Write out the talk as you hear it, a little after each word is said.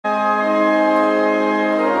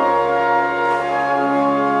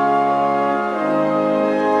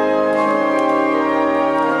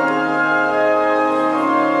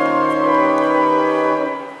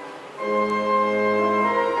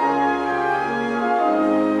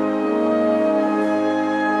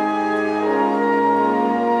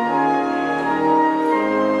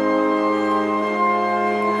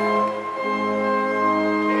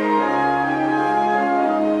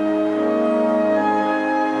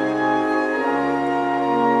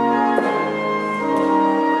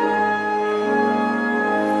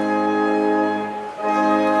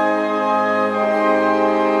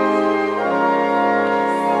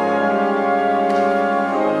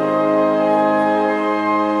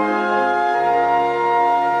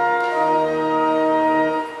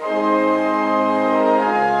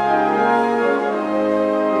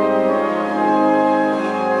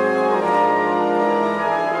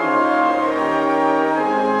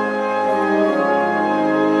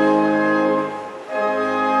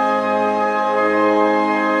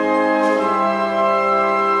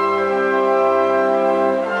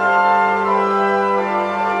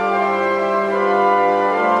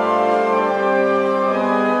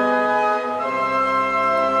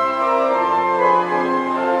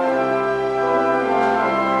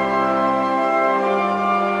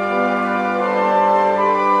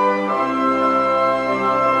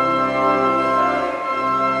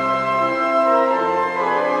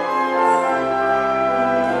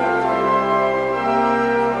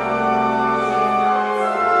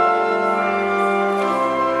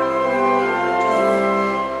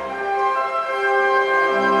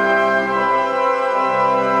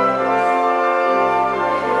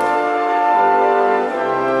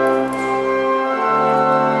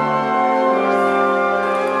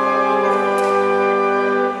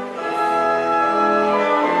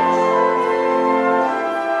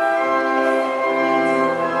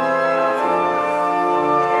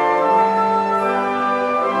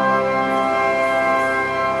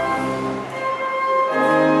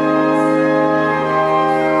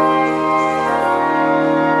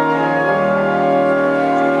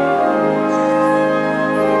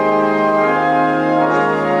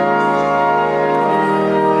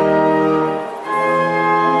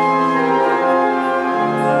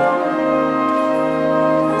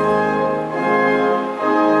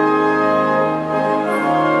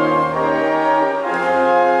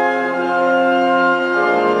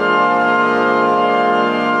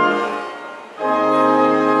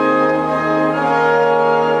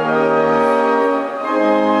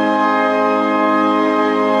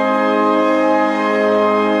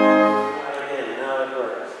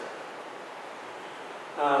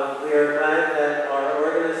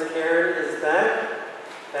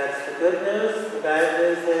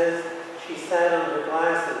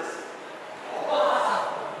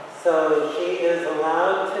So she is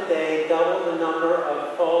allowed today double the number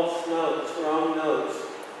of false notes, wrong notes,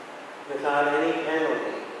 without any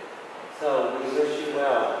penalty. So we wish you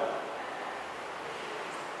well.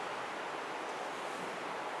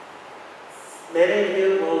 Many of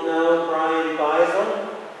you will know Brian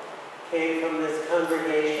Beisel, came from this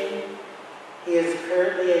congregation. He is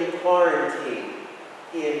currently in quarantine,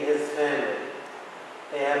 he and his family.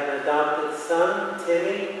 They have an adopted son,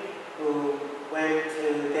 Timmy, who went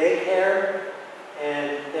to daycare,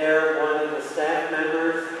 and there one of the staff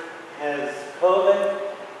members has COVID,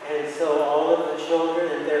 and so all of the children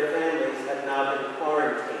and their families have now been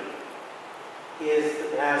quarantined. He is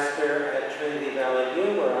the pastor at Trinity Valley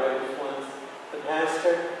U, where I was once the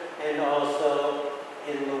pastor, and also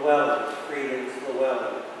in Llewellyn, Freedom's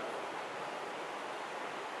Llewellyn.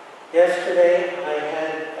 Yesterday I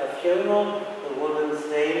had a funeral. The woman's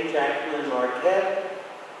name, Jacqueline Marquette.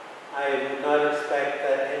 I would not expect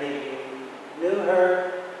that any of you knew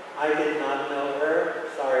her. I did not know her,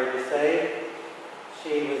 sorry to say.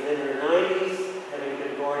 She was in her 90s, having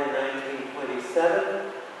been born in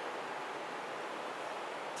 1927.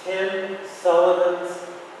 Tim Sullivan's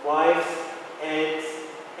wife's aunt's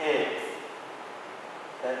aunt.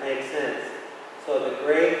 That makes sense. So the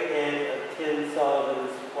great aunt of Tim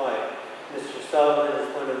Sullivan's wife. Mr. Sullivan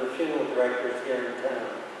is one of the funeral directors here in town.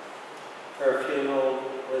 Her funeral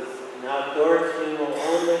was an outdoors funeral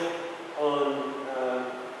only on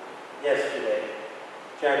yesterday.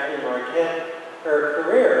 Jacqueline Marquette, her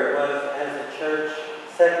career was as a church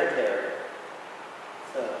secretary.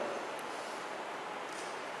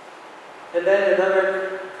 And then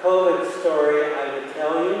another COVID story I would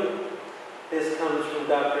tell you. This comes from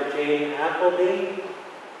Dr. Jane Appleby,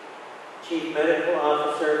 Chief Medical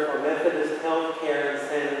Officer for Methodist Healthcare in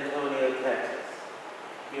San Antonio, Texas.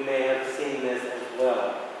 You may have seen this as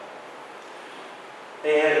well.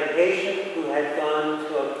 They had a patient who had gone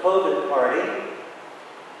to a COVID party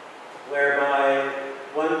whereby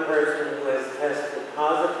one person who has tested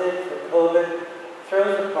positive for COVID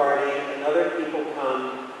throws a party and other people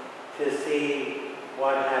come to see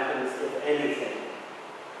what happens, if anything,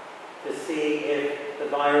 to see if the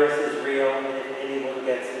virus is real and if anyone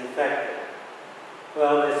gets infected.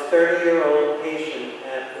 Well, this 30-year-old patient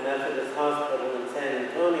at the Methodist Hospital in San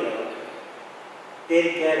Antonio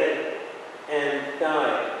did get it and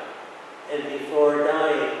died. And before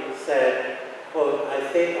dying said, quote, "I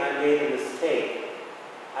think I made a mistake.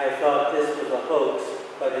 I thought this was a hoax,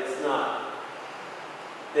 but it's not."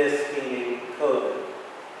 This meaning COVID.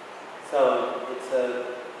 So it's a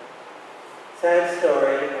sad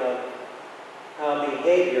story of how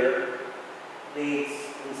behavior leads,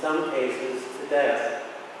 in some cases, to death.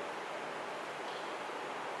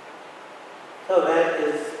 So that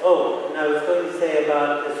is, oh, and I was going to say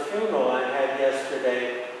about this funeral I had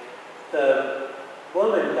yesterday. The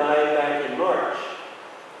woman died back in March,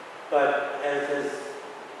 but as is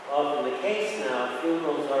often the case now,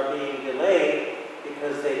 funerals are being delayed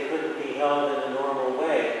because they couldn't be held in a normal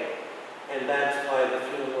way. And that's why the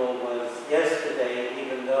funeral was yesterday,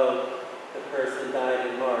 even though the person died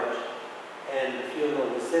in March. And the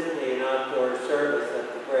funeral was simply an outdoor service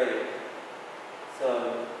at the grave.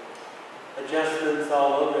 So, adjustments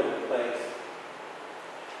all over the place.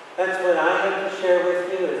 That's what I have to share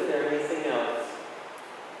with you. Is there anything else?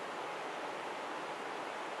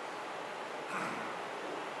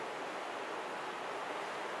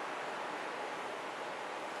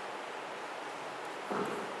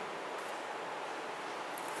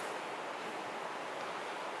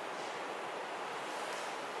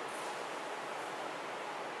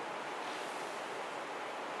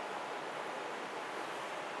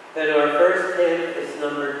 Then our first hymn is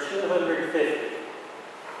number 250.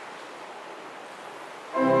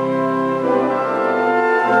 Thank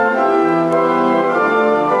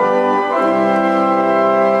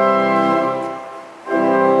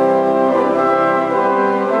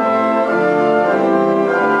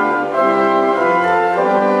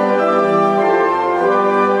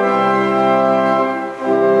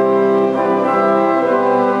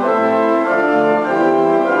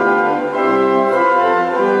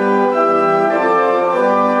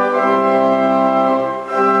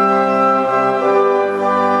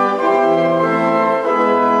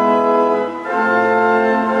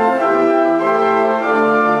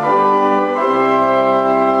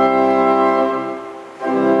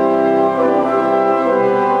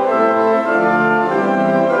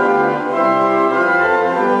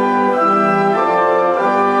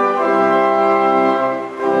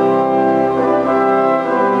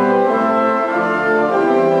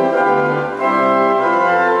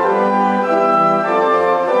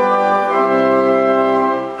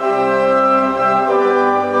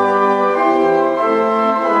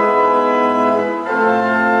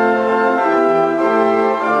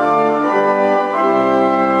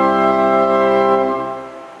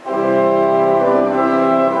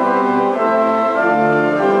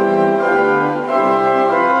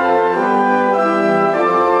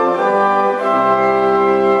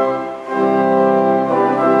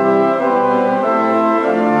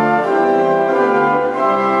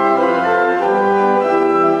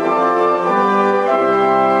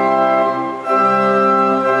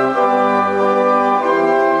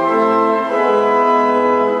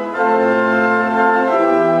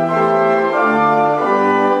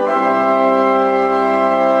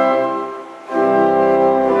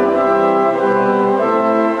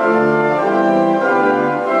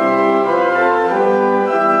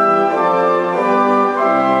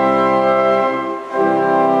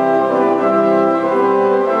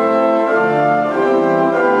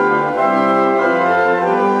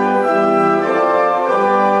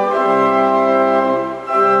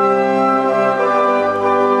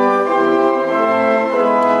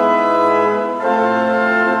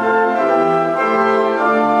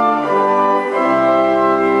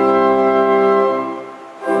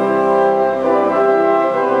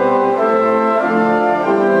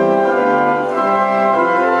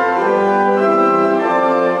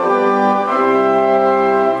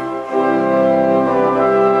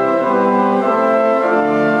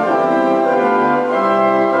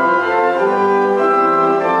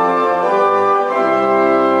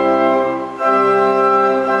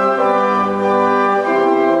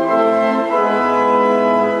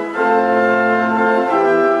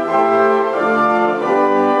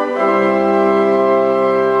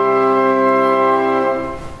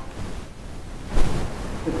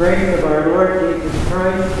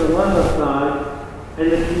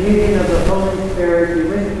communion of the Holy Spirit be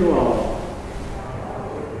with you all.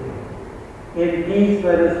 In peace,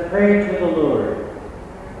 let us pray to the Lord.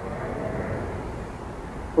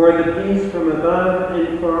 For the peace from above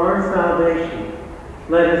and for our salvation,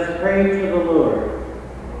 let us pray to the Lord.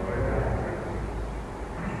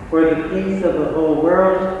 For the peace of the whole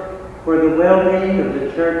world, for the well-being of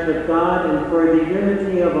the Church of God, and for the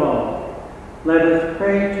unity of all, let us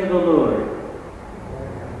pray to the Lord.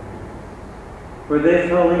 For this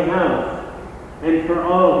holy house, and for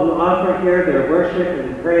all who offer here their worship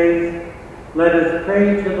and praise, let us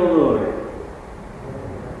pray to the Lord.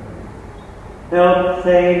 Help,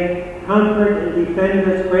 save, comfort, and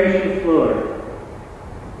defend us, gracious Lord.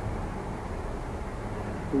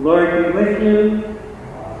 The Lord be with you.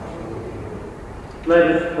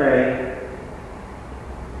 Let us pray.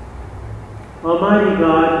 Almighty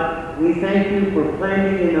God, we thank you for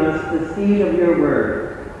planting in us the seed of your word.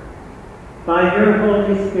 By your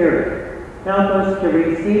Holy Spirit, help us to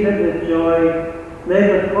receive it with joy,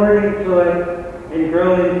 live according to it, and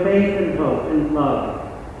grow in faith and hope and love.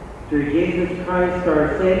 Through Jesus Christ,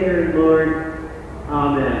 our Savior and Lord.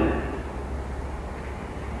 Amen.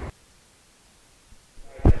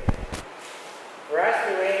 For as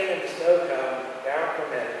the rain and the snow come down from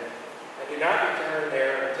heaven, and do not return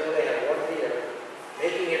there until they have watered the earth,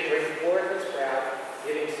 making it bring forth and sprout,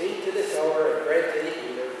 giving seed to the sower and bread to the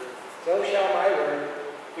eater, so shall my word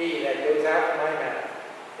be that goes out from my mouth.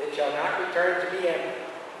 It shall not return to me empty,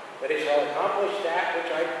 but it shall accomplish that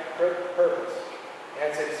which I purpose, and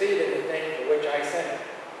succeed in the thing for which I sent it.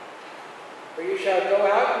 For you shall go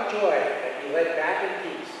out in joy, and be led back in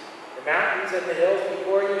peace. The mountains and the hills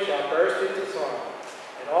before you shall burst into song,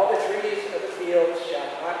 and all the trees of the fields shall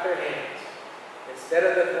clap their hands. Instead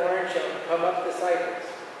of the thorn shall come up the cypress,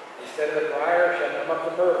 instead of the briar shall come up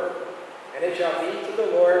the myrtle, and it shall be to the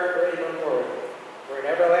Lord for a memorial, for an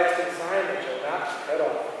everlasting sign that shall not be cut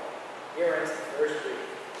off. Here ends the first reading.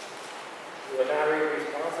 We will now read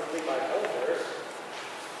responsibly by whole verse,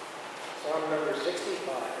 Psalm number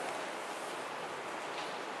 65.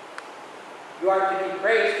 You are to be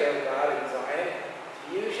praised, O God, in Zion.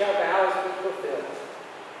 To you shall vows be fulfilled.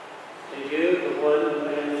 To you, the one who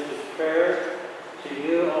answers prayer, to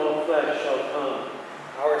you all flesh shall come.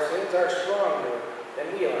 Our sins are stronger than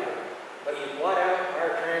we are, but you blot out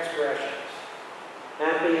our transgressions.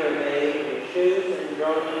 Happy are they who choose and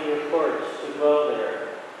draw to your courts to dwell there.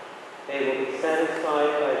 They will be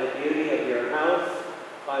satisfied by the beauty of your house,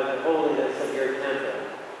 by the holiness of your temple.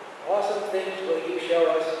 Awesome things will you show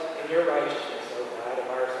us in your righteousness, O God of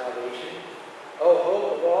our salvation. O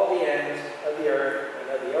hope of all the ends of the earth and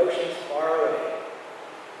of the oceans far away.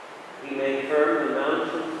 You made firm the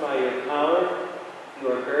mountains by your power.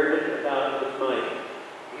 You are girded about with might.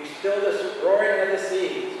 You still the roaring of the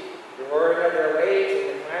seas, the roaring of their waves,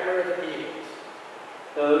 and the clamor of the peoples.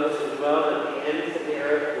 Those who dwell at the ends of the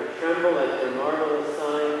earth will tremble at their marvelous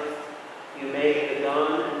signs. You make the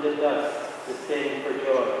dawn and the dust to sing for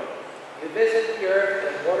joy. You visit the earth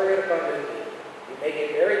and water it abundantly. You make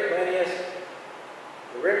it very plenteous.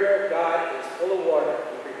 The river of God is full of water.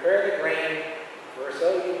 You prepare the grain, for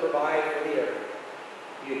so you provide for the earth.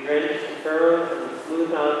 You drench the furrows and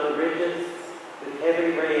smooth out the ridges. With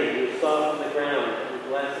heavy rain you soften the ground and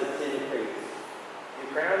bless its increase. You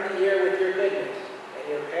crown the year with your goodness, and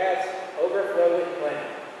your paths overflow with plenty.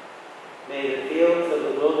 May the fields of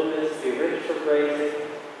the wilderness be rich for grazing,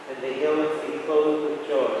 and the hills be clothed with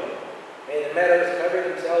joy. May the meadows cover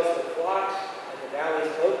themselves with flocks, and the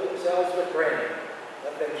valleys clothe themselves with grain.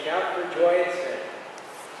 Let them shout for joy and sing.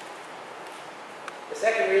 The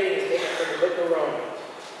second reading is taken from the book of Romans.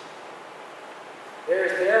 There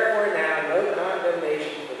is therefore now no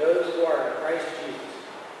condemnation for those who are in Christ Jesus.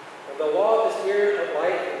 For the law of the Spirit of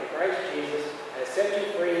life in Christ Jesus has set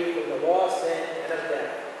you free from the law of sin and of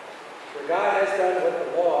death. For God has done what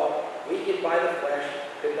the law, weakened by the flesh,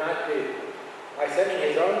 could not do. By sending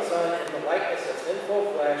his own Son in the likeness of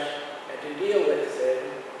sinful flesh, and to deal with sin,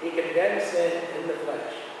 he condemned sin in the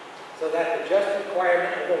flesh, so that the just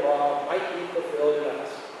requirement of the law might be fulfilled in us,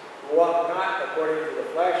 who walk not according to the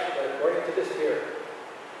flesh, but according to the Spirit.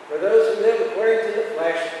 For those who live according to the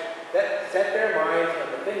flesh set their minds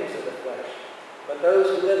on the things of the flesh, but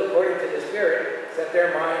those who live according to the Spirit set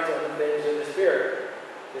their minds on the things of the Spirit.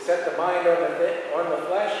 To set the mind on the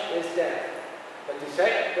flesh is death, but to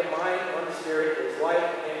set the mind on the Spirit is life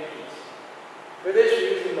and peace. For this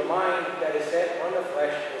reason, the mind that is set on the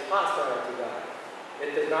flesh is hostile to God.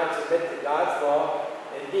 It does not submit to God's law.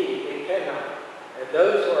 Indeed, it cannot. And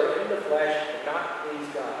those who are in the flesh cannot please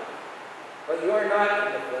God. But you are not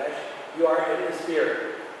in the flesh, you are in the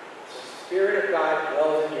Spirit. So the Spirit of God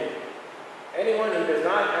dwells in you. Anyone who does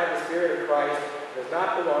not have the Spirit of Christ does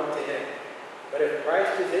not belong to him. But if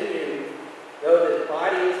Christ is in you, though this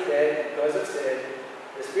body is dead because of sin,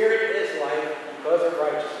 the Spirit is life because of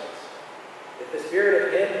righteousness. If the Spirit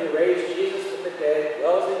of him who raised Jesus from the dead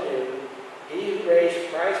dwells in you, he who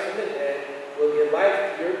raised Christ from the dead will give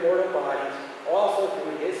life to your mortal bodies also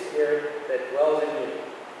through his Spirit that dwells in you.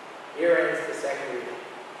 Here ends the second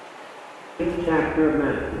reading. Chapter of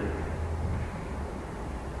Matthew.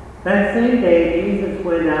 That same day Jesus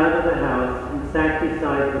went out of the house and sat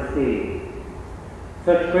beside the sea.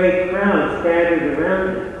 Such great crowds gathered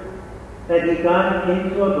around him that he got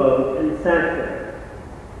into a boat and sat there,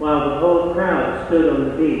 while the whole crowd stood on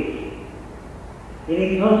the beach. And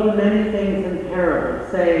he told them many things in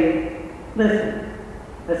parables, saying, Listen,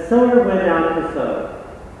 a sower went out to sow.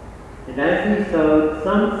 And as he sowed,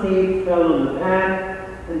 some seeds fell on the path,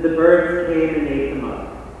 and the birds came and ate them up.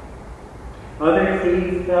 Other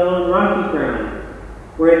seeds fell on rocky ground,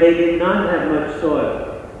 where they did not have much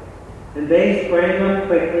soil. And they sprang up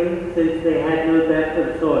quickly, since they had no depth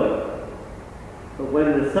of soil. But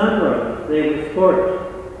when the sun rose, they were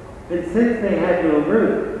scorched, and since they had no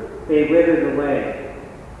root, they withered away.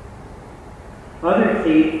 Other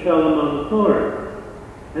seeds fell among thorns,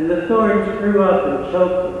 and the thorns grew up and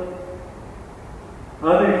choked them.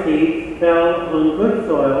 Other seeds fell on good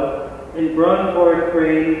soil and brought forth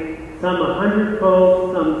grain, some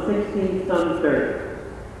 100-fold, some 60, some 30.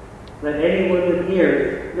 Let anyone with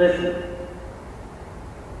ears listen.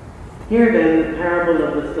 Hear then the parable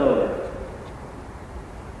of the sower.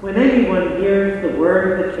 When anyone hears the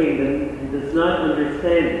word of the kingdom and does not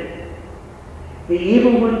understand it, the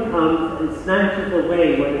evil one comes and snatches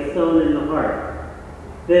away what is sown in the heart.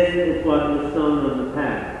 This is what was sown on the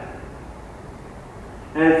path.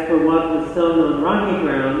 As for what was sown on rocky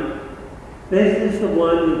ground, this is the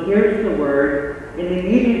one who hears the word and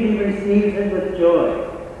immediately receives it with joy.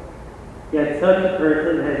 Yet such a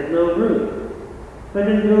person has no root, but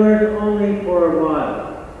endures only for a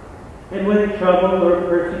while. And when trouble or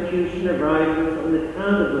persecution arises on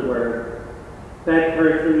account of the word, that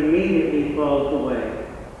person immediately falls away.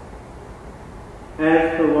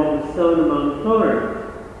 As for what was sown among thorns,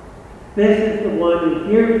 this is the one who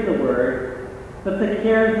hears the word, but the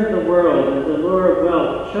cares of the world and the lure of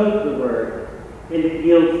wealth choke the word, and it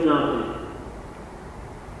yields nothing.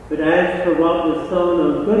 But as for what was sown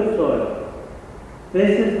on good soil,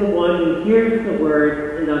 this is the one who hears the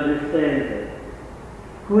word and understands it,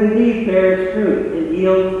 who indeed bears fruit and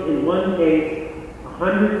yields in one case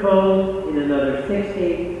 100-fold, in another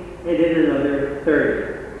 60, and in another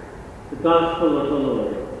 30. The Gospel of the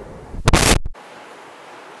Lord.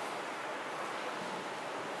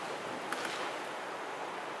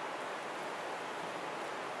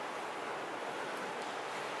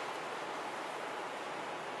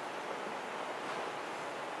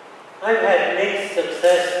 I've had mixed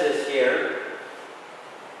success this year.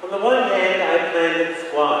 On the one hand, I planted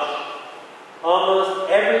squash. Almost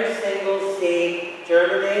every single seed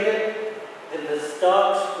germinated, and the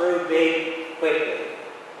stalks grew big quickly.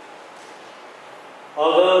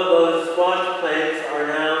 Although those squash plants are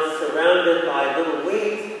now surrounded by little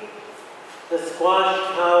weeds, the squash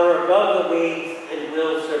tower above the weeds and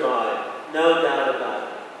will survive, no doubt about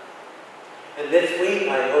it. And this week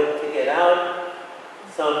I hope to get out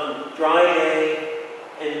some dry day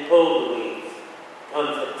and pull the weeds.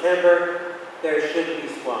 Come September, there should be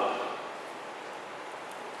squash.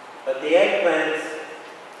 But the eggplants,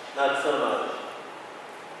 not so much.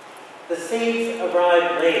 The seeds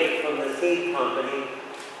arrived late from the seed company,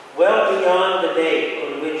 well beyond the date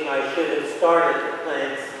on which I should have started the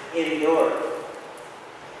plants indoors.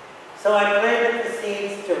 So I planted the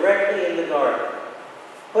seeds directly in the garden,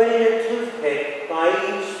 putting a toothpick by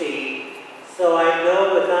each seed so I'd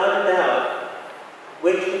know without a doubt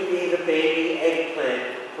which would be the baby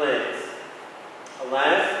eggplant plants.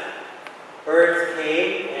 Alas, birds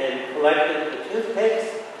came and collected the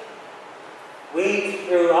toothpicks. Weeds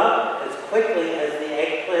grew up as quickly as the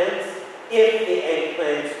eggplants, if the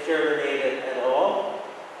eggplants germinated at all.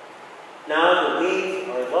 Now the weeds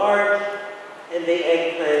are large and the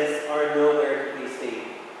eggplants are nowhere to be seen.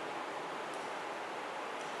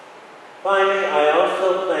 Finally, I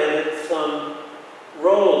also planted some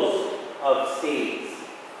rolls of seeds,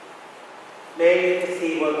 mainly to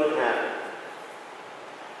see what would happen.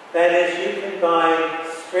 That is, you can buy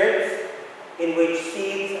strips in which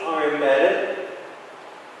seeds are embedded.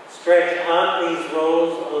 Stretch out these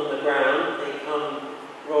rolls on the ground. They come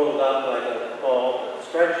rolled up like a ball, but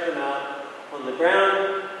stretch them out on the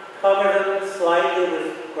ground, cover them slightly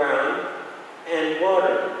with ground, and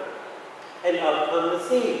water them. And up come the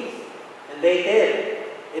seeds. And they did.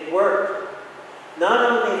 It worked.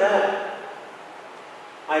 that.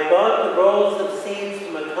 I bought the rolls of seeds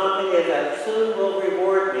from a company that soon will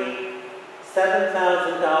reward me $7,000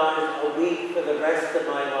 a week for the rest of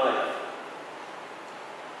my life.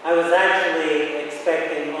 I was actually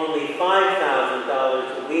expecting only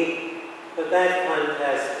 $5,000 a week, but that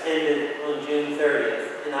contest ended on June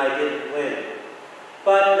 30th, and I didn't win.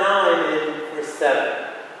 But now I'm in for 7.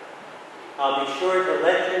 I'll be sure to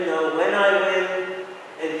let you know when I win,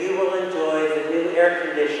 and you will enjoy the new air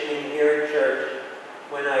conditioning here at church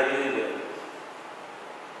when I do win.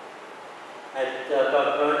 At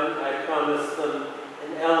Buck Run, I promised them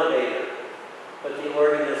an elevator, but the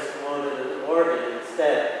organist wanted an organ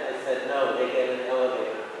instead. I said, no, they get an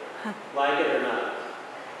elevator, like it or not.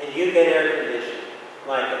 And you get air conditioning,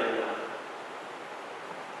 like it or not.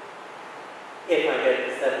 If I get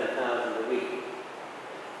the $7,000 a week.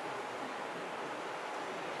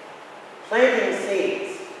 Planting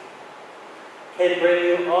seeds can bring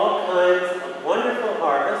you all kinds of wonderful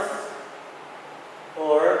harvests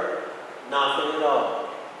or nothing at all.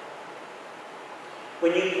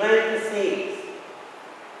 When you plant the seeds,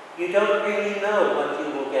 you don't really know what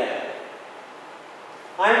you will get.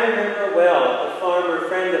 I remember well a farmer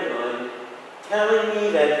friend of mine telling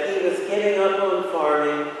me that he was giving up on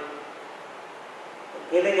farming,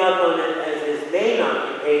 giving up on it as his main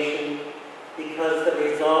occupation because the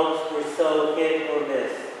results were so hit or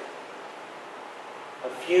miss. A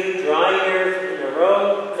few dry years in a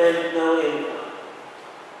row meant no income.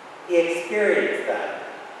 He experienced that,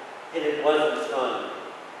 and it wasn't fun.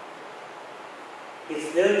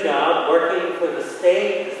 His new job, working for the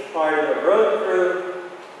state as part of a road crew,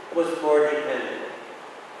 was more dependent.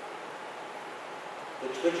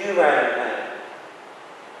 Which would you rather have?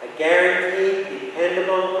 A guaranteed,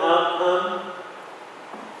 dependable outcome,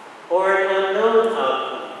 or an unknown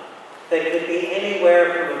outcome that could be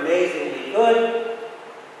anywhere from amazingly good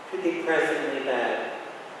to depressingly bad?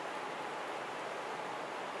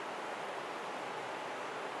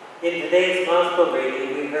 In today's gospel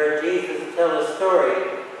reading, we heard Jesus tell a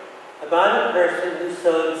story about a person who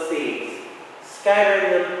sowed seeds,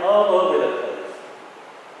 scattering them all over the place.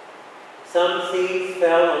 Some seeds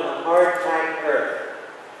fell on the hard-packed earth,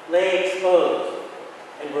 lay exposed,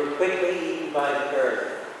 and were quickly eaten by the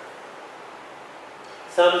birds.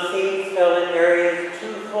 Some seeds fell in areas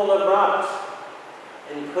too full of rocks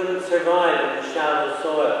and couldn't survive in the shallow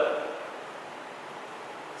soil.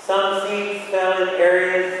 Some seeds fell in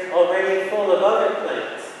areas already full of other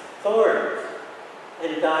plants, thorns,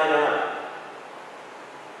 and died out.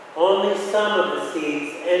 Only some of the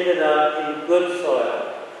seeds ended up in good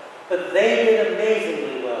soil, but they did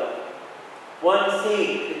amazingly well. One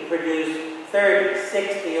seed could produce 30,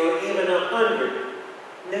 60, or even 100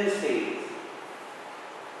 new seeds.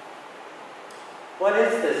 What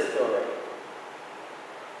is this story?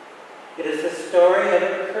 It is a story of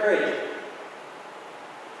encouragement.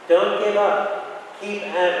 Don't give up. Keep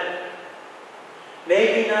at it.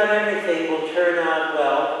 Maybe not everything will turn out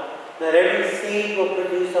well, not every seed will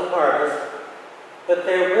produce a harvest, but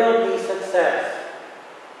there will be success.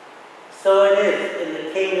 So it is in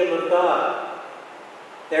the kingdom of God.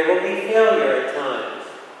 There will be failure at times,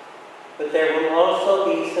 but there will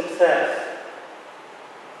also be success.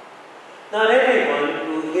 Not everyone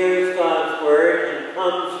who hears God's word and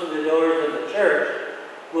comes through the doors of the church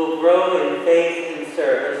will grow in faith and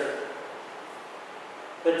service,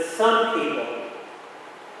 but some people,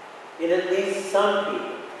 in at least some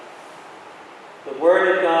people, the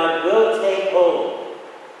word of God will take hold,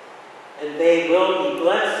 and they will be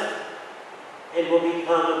blessed and will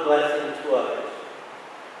become a blessing to others.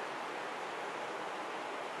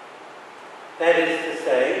 That is to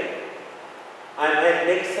say, I've had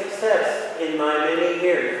mixed success in my many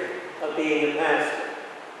years of being a pastor,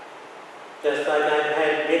 just like I've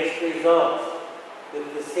had mixed results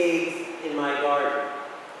with the seeds in my garden.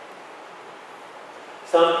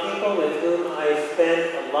 Some people with whom I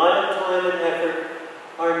spent a lot of time and effort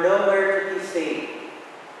are nowhere to be seen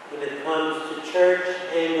when it comes to church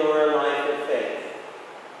and or a life of faith.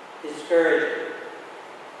 Discouraging.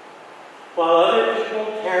 While other people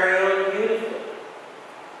carry on beautifully.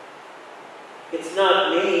 It's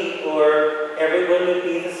not me, or everyone would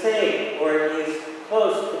be the same, or at least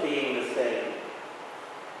close to being the same.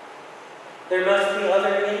 There must be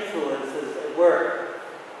other influences at work,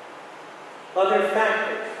 other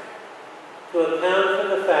factors, to account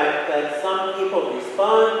for the fact that some people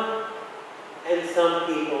respond and some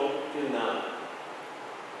people do not.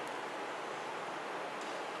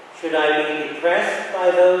 Should I be depressed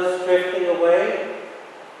by those drifting away?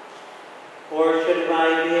 Or should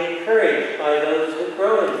I be encouraged by those who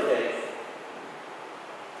grow in faith?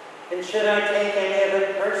 In And should I take any of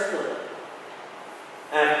it personally?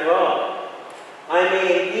 After all, I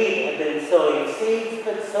may indeed have been sowing seeds,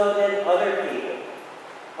 but so did other people,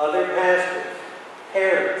 other pastors,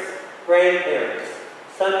 parents, grandparents,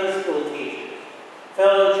 Sunday school teachers,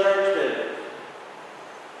 fellow church members.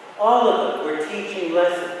 All of them were teaching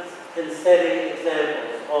lessons and setting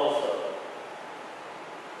examples also.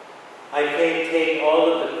 I can't take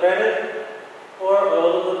all of the credit or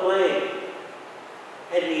all of the blame,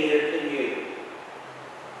 and neither can you.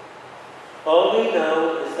 All we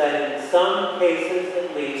know is that in some cases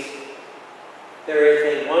at least, there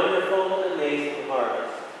is a wonderful and amazing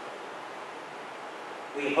harvest.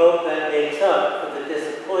 We hope that makes up for the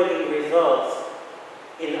disappointing results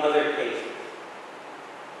in other cases.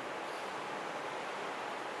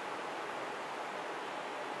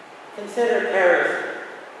 Consider Harrison,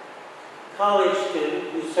 college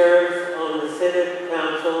student who serves on the Synod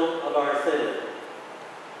Council of our Synod.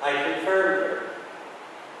 I confirmed her.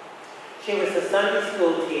 She was a Sunday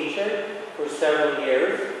school teacher for several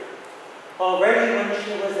years. Already when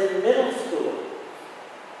she was in middle school,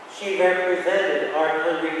 she represented our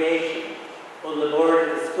congregation on the board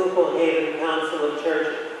of the Schuylkill Haven Council of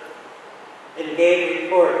Churches and gave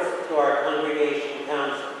reports to our congregation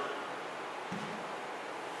council.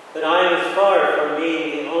 But I was far from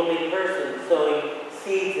being the only person sowing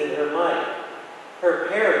seeds in her life. Her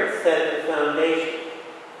parents set the foundation.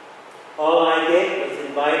 All I did was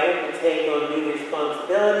invite her to take on new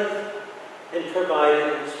responsibilities and provide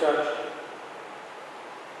an instruction.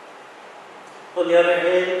 On the other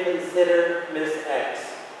hand, consider Miss X.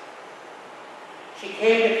 She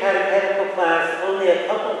came to catechetical class only a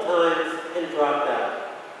couple times and dropped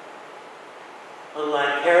out.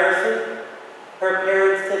 Unlike Harrison, her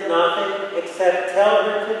parents did nothing except tell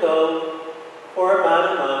her to go for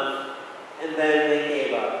about a month, and then they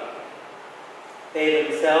gave up. They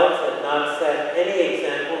themselves had not set any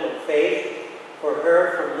example of faith for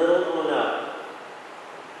her from little on up.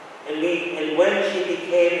 And when she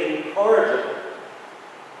became incorrigible,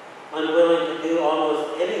 unwilling to do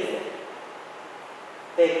almost anything,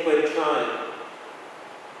 they quit trying.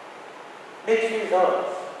 Mixed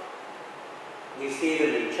results. We see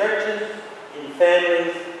them in churches, in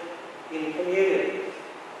families, in communities.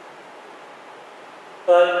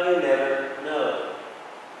 But you never know.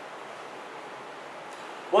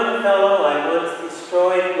 One fellow I once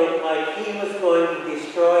destroyed looked like he was going to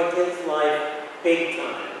destroy his life big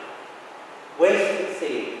time. Wasted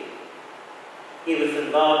seed. He was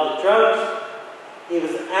involved with drugs. He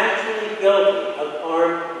was actually guilty of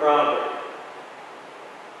armed robbery.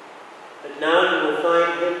 But now you will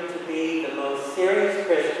find him to be the most serious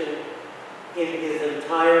Christian in his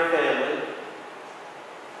entire family.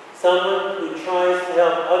 Someone who tries to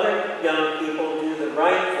help other young people do the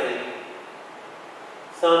right thing.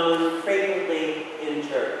 Someone frequently in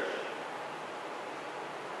church.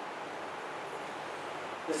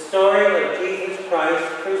 The story of Jesus Christ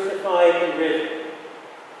crucified and risen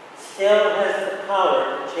still has the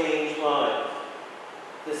power to change lives.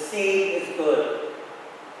 The seed is good.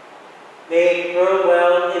 May it grow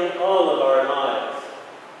well in all of our lives.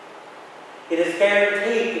 It is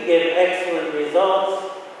guaranteed to give excellent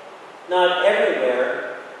results, not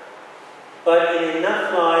everywhere, but in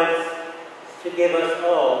enough lives to give us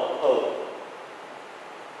all hope.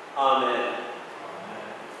 Amen.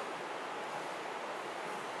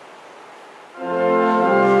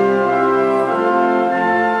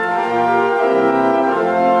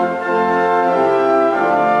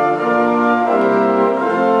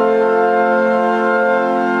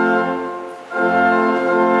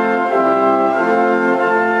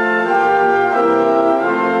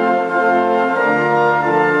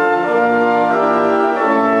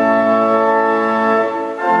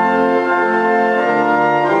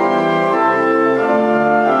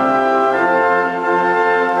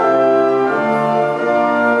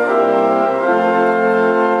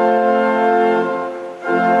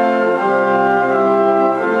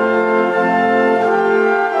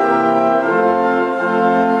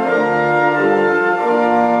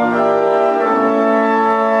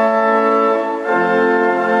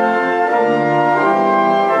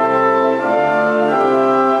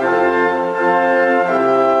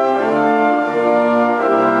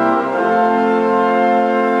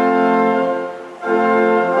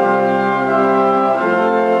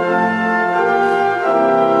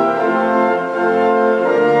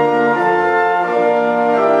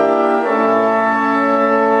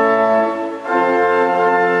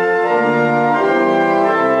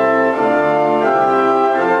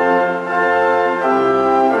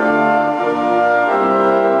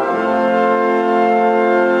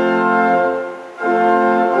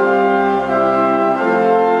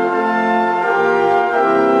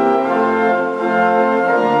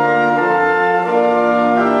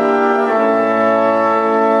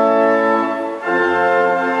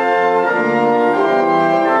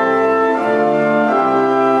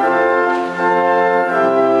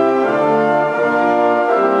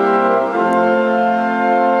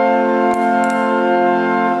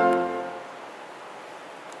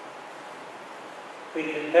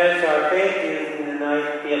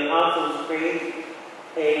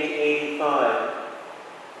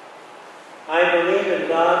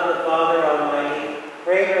 God the Father Almighty,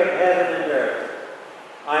 creator of heaven and earth.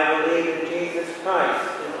 I believe in Jesus Christ,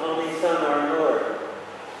 his only Son, our Lord.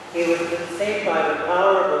 He was conceived by the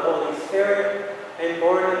power of the Holy Spirit and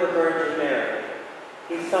born of the Virgin Mary.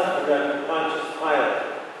 He suffered under Pontius Pilate,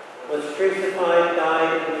 was crucified,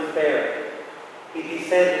 died, and was buried. He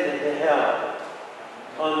descended into hell.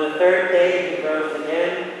 On the third day he rose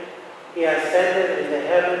again. He ascended into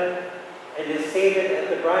heaven and is seated at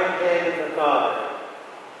the right hand of the Father.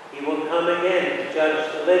 He will come again to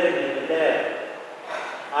judge the living and the dead.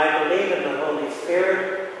 I believe in the Holy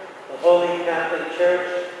Spirit, the Holy Catholic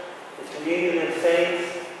Church, the communion of saints,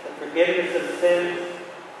 the forgiveness of sins,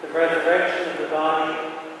 the resurrection of the body,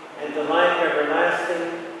 and the life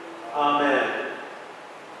everlasting. Amen.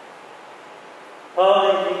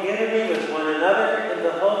 Falling into unity with one another in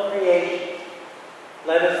the whole creation,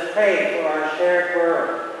 let us pray for our shared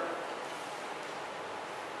world.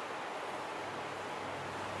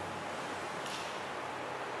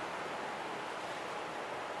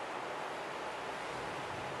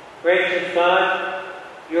 Gracious God,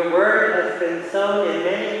 your word has been sown in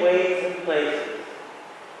many ways and places.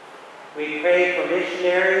 We pray for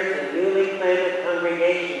missionaries and newly planted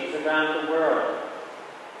congregations around the world.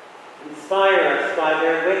 Inspire us by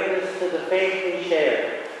their witness to the faith we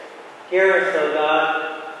share. Hear us, O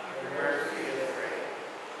God. Your mercy is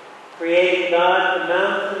great. Creating God, the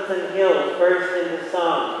mountains and hills burst into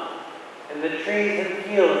song, and the trees and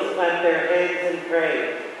fields clap their hands in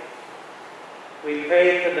praise. We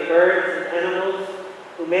pray for the birds and animals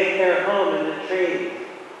who make their home in the trees,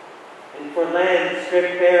 and for land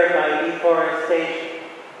stripped bare by deforestation.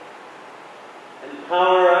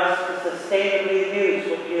 Empower us to sustainably use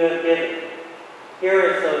what you have given.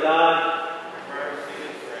 Hear us, O God. Your mercy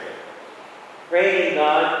is great. Reigning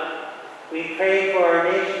God, we pray for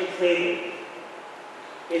our nation's leaders.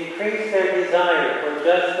 Increase their desire for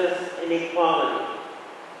justice and equality.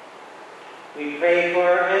 We pray for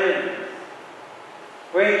our enemies.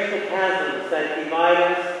 Bridge the chasms that divide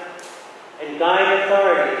us and guide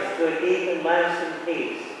authorities to a deep and lasting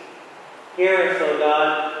peace. Hear us, O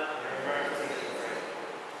God. Your mercy is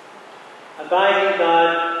great. Abiding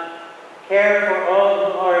God, care for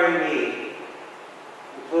all who are in need,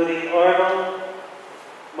 including Orville,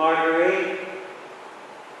 Marguerite,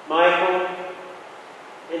 Michael,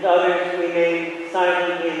 and others we name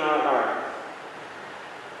silently in our hearts.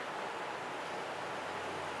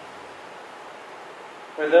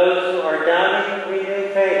 For those who are doubting,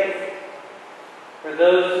 renew faith. For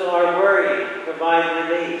those who are worried,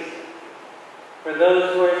 provide release. For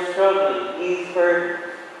those who are struggling, ease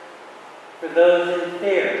burdens. For those in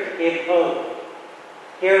fear, give hope.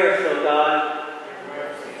 Hear us, O God. Your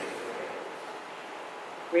mercy is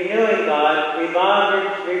great. Renewing God,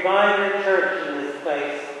 revive your church in this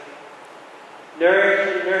place. Nourish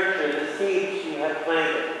and nurture the seeds you have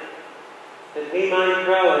planted, that we might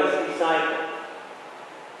grow as disciples.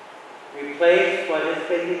 Replace what has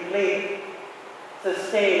been depleted,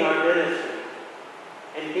 sustain our ministry,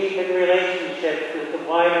 and deepen relationships with the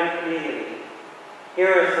wider community.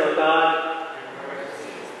 Hear us, O God. Your mercy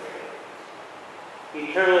is great.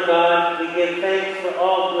 Eternal God, we give thanks for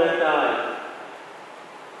all who have died.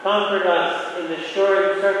 Comfort us in the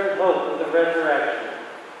sure and certain hope of the resurrection.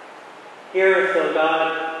 Hear us, O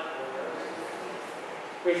God.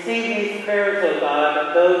 Receive these prayers, O God,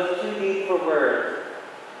 of those too deep for words.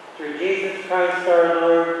 Through Jesus Christ our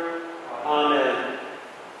Lord. Amen.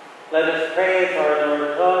 Let us pray as our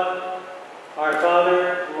Lord taught. Our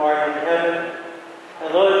Father, who art in heaven,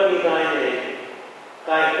 hallowed be thy name.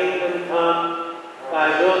 Thy kingdom come,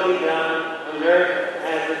 thy will be done on earth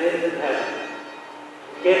as it is in heaven.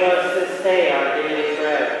 Give us this day our daily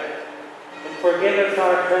bread, and forgive us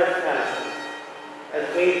our trespasses,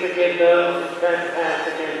 as we forgive those who trespass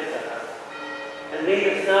against us. And lead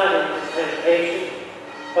us not into temptation,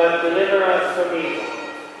 but deliver us from evil.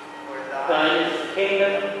 For thine is the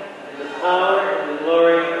kingdom, and the power, and the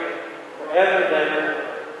glory, forever and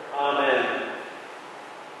ever. Amen.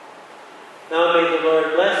 Now may the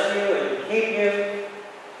Lord bless you and keep you.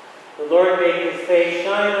 The Lord make his face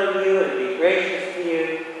shine on you and be gracious to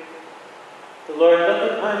you. The Lord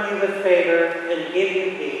look upon you with favor and give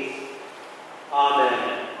you peace.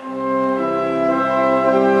 Amen.